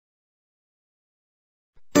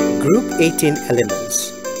Group 18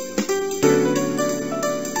 elements.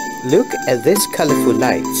 Look at these colorful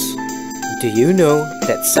lights. Do you know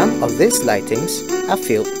that some of these lightings are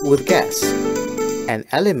filled with gas, an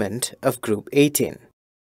element of Group 18?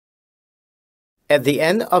 At the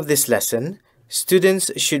end of this lesson,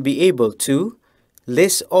 students should be able to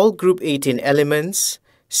list all Group 18 elements,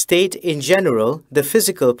 state in general the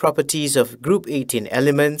physical properties of Group 18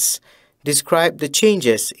 elements, describe the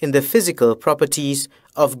changes in the physical properties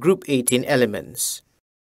of Group 18 elements.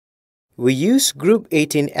 We use Group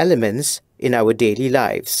 18 elements in our daily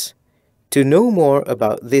lives. To know more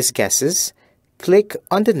about these gases, click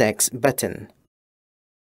on the next button.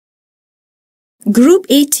 Group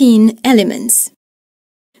 18 elements.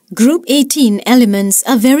 Group 18 elements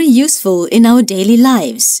are very useful in our daily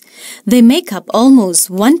lives. They make up almost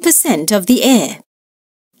 1% of the air.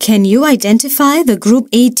 Can you identify the Group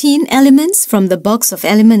 18 elements from the box of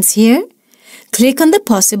elements here? Click on the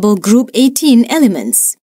possible Group 18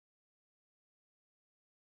 elements.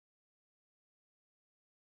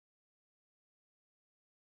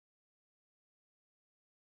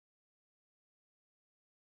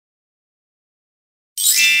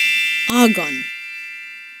 Argon,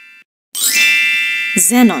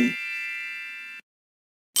 xenon,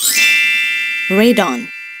 radon,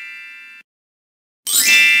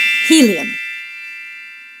 helium,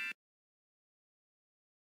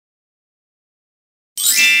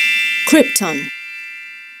 krypton,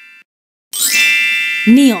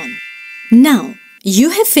 neon. Now, you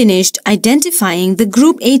have finished identifying the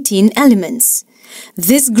Group 18 elements.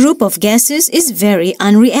 This group of gases is very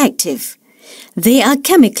unreactive. They are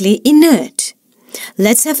chemically inert.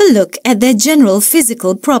 Let's have a look at their general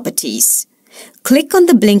physical properties. Click on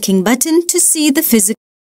the blinking button to see the physical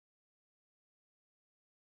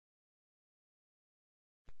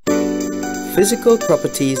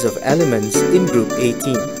properties of elements in Group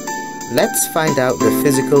 18. Let's find out the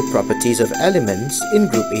physical properties of elements in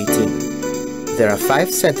Group 18. There are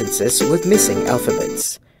 5 sentences with missing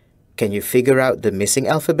alphabets. Can you figure out the missing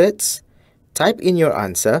alphabets? Type in your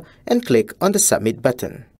answer and click on the Submit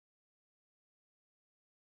button.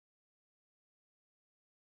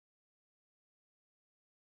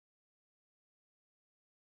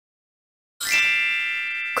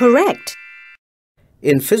 Correct.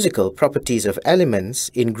 In physical properties of elements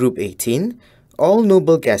in Group 18, all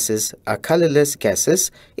noble gases are colorless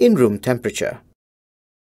gases in room temperature.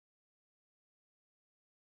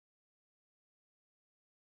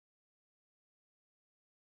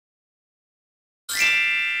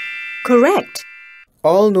 Correct.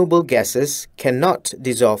 All noble gases cannot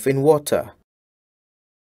dissolve in water.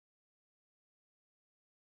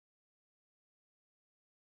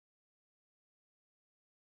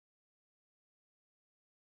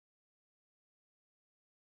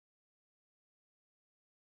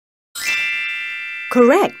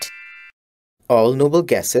 Correct. All noble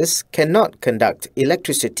gases cannot conduct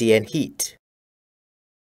electricity and heat.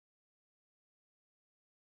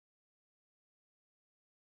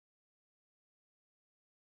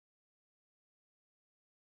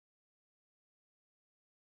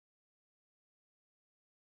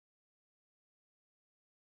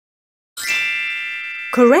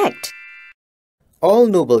 Correct. All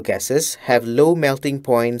noble gases have low melting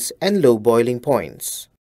points and low boiling points.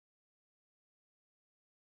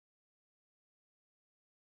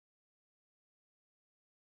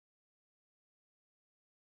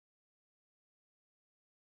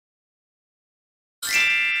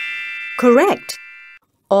 Correct.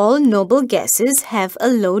 All noble gases have a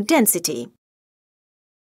low density.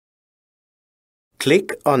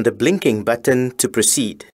 Click on the blinking button to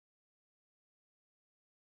proceed.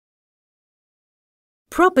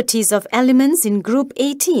 Properties of elements in Group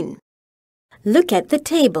 18. Look at the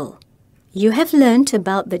table. You have learnt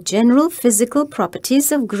about the general physical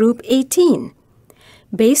properties of Group 18.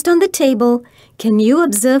 Based on the table, can you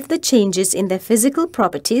observe the changes in their physical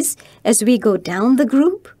properties as we go down the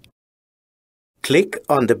group? Click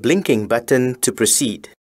on the blinking button to proceed.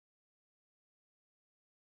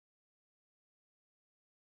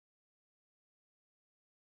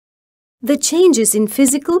 The changes in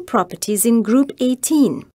physical properties in Group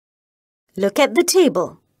 18. Look at the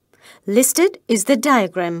table. Listed is the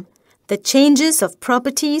diagram, the changes of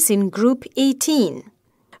properties in Group 18.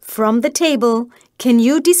 From the table, can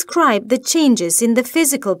you describe the changes in the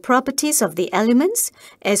physical properties of the elements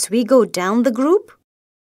as we go down the group?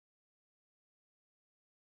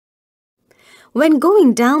 When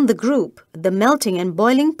going down the group, the melting and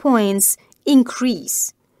boiling points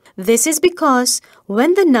increase. This is because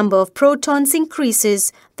when the number of protons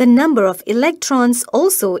increases, the number of electrons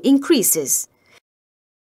also increases.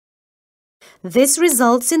 This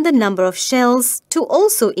results in the number of shells to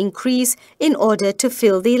also increase in order to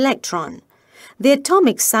fill the electron. The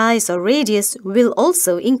atomic size or radius will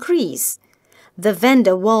also increase. The van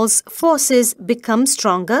der Waals forces become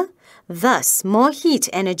stronger, thus more heat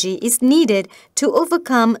energy is needed to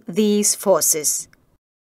overcome these forces.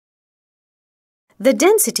 The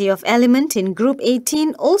density of element in group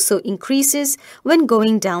 18 also increases when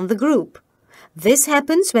going down the group. This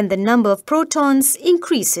happens when the number of protons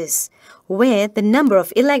increases, where the number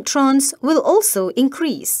of electrons will also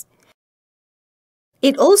increase.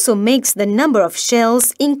 It also makes the number of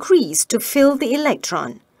shells increase to fill the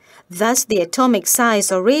electron. Thus, the atomic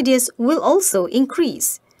size or radius will also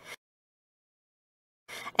increase.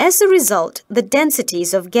 As a result, the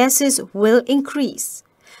densities of gases will increase.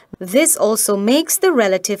 This also makes the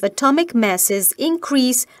relative atomic masses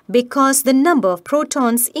increase because the number of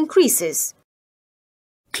protons increases.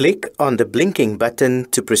 Click on the blinking button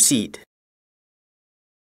to proceed.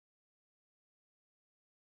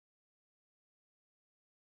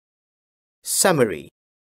 Summary.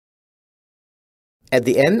 At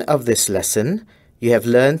the end of this lesson, you have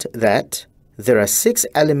learned that there are 6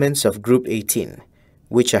 elements of group 18,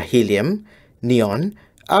 which are helium, neon,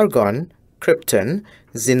 argon, krypton,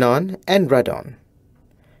 xenon, and radon.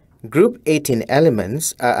 Group 18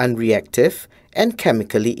 elements are unreactive and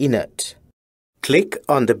chemically inert. Click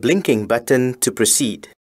on the blinking button to proceed.